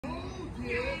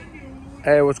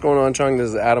Hey, what's going on, Chong? This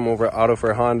is Adam over at Auto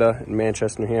for Honda in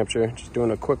Manchester, New Hampshire. Just doing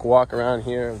a quick walk around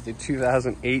here of the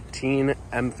 2018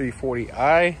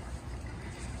 M340i.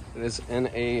 It is in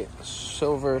a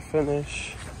silver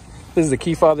finish. This is the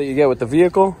key fob that you get with the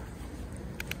vehicle.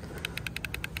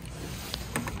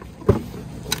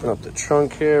 Open up the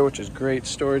trunk here, which is great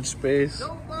storage space.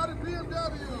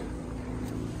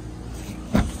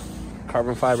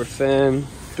 Carbon fiber fin,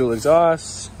 dual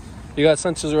exhaust. You got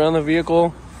sensors around the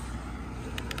vehicle.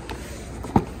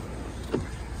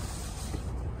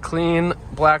 Clean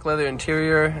black leather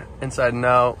interior, inside and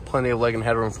out, plenty of leg and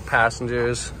headroom for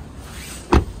passengers.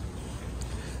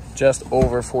 Just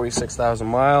over 46,000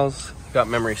 miles. Got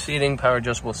memory seating, power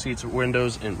adjustable seats,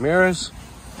 windows, and mirrors.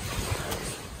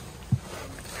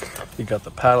 You got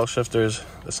the paddle shifters.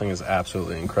 This thing is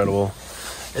absolutely incredible.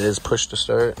 It is push to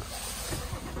start.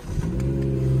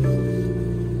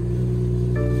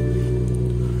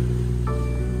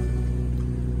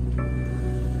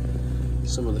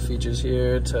 Some of the features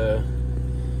here to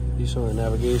use some of the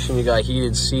navigation. You got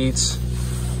heated seats,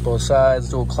 both sides,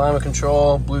 dual climate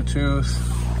control,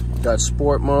 Bluetooth. You got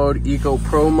sport mode, eco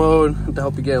pro mode to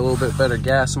help you get a little bit better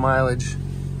gas mileage.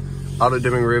 Auto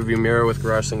dimming rear view mirror with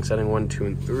garage sync setting 1, 2,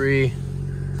 and 3.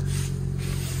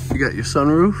 You got your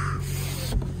sunroof.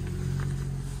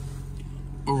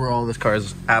 Overall, this car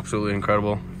is absolutely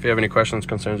incredible. If you have any questions,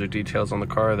 concerns, or details on the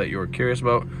car that you are curious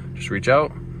about, just reach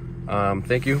out.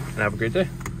 Thank you and have a great day.